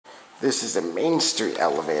This is the Main Street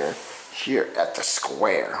elevator here at the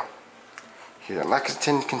Square, here in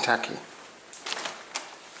Lexington, Kentucky.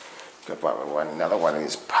 Got another one of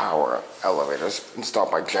these power elevators installed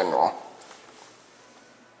by General.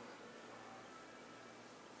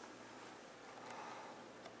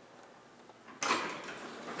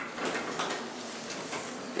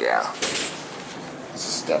 Yeah, this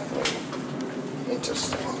is definitely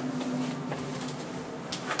interesting.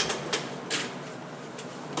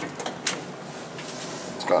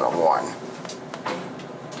 Let's go to 1.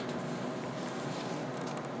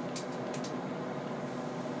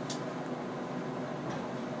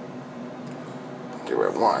 Do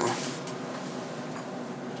it 1.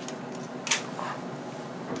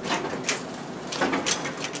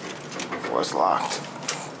 Four's locked.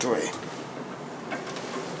 3.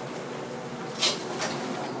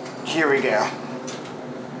 Here we go.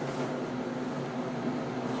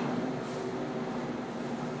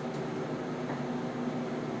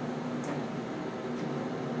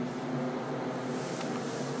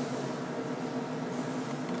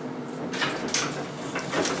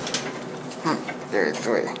 There's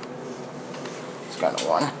 3. It's got a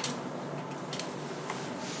 1.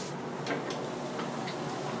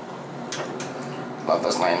 Love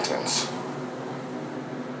those lanterns.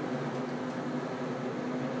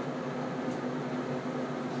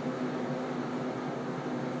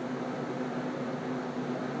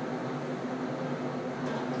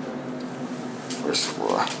 First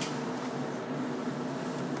floor.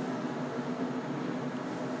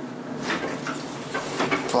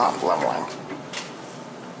 Flop leveling.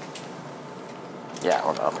 Yeah,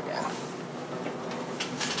 we'll go up again.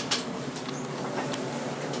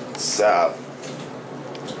 So,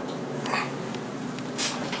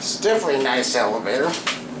 it's definitely a nice elevator.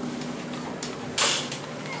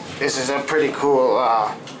 This is a pretty cool,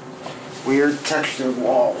 weird textured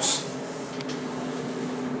walls.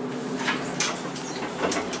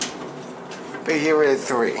 But here we're at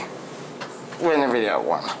 3. We're in the video at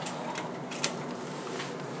 1.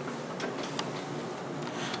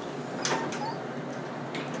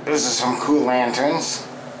 Those are some cool lanterns.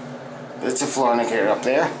 There's a floor indicator up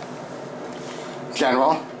there.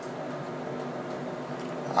 General.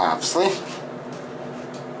 Obviously.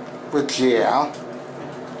 With GL.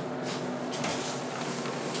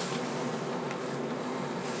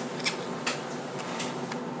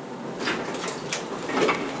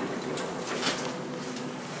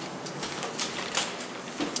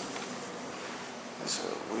 This is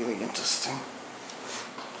really interesting.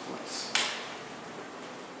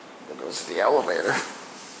 There goes the elevator.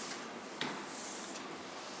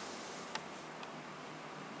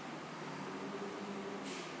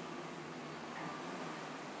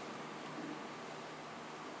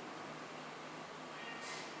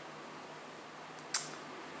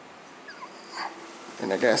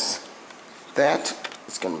 And I guess that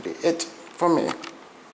is going to be it for me.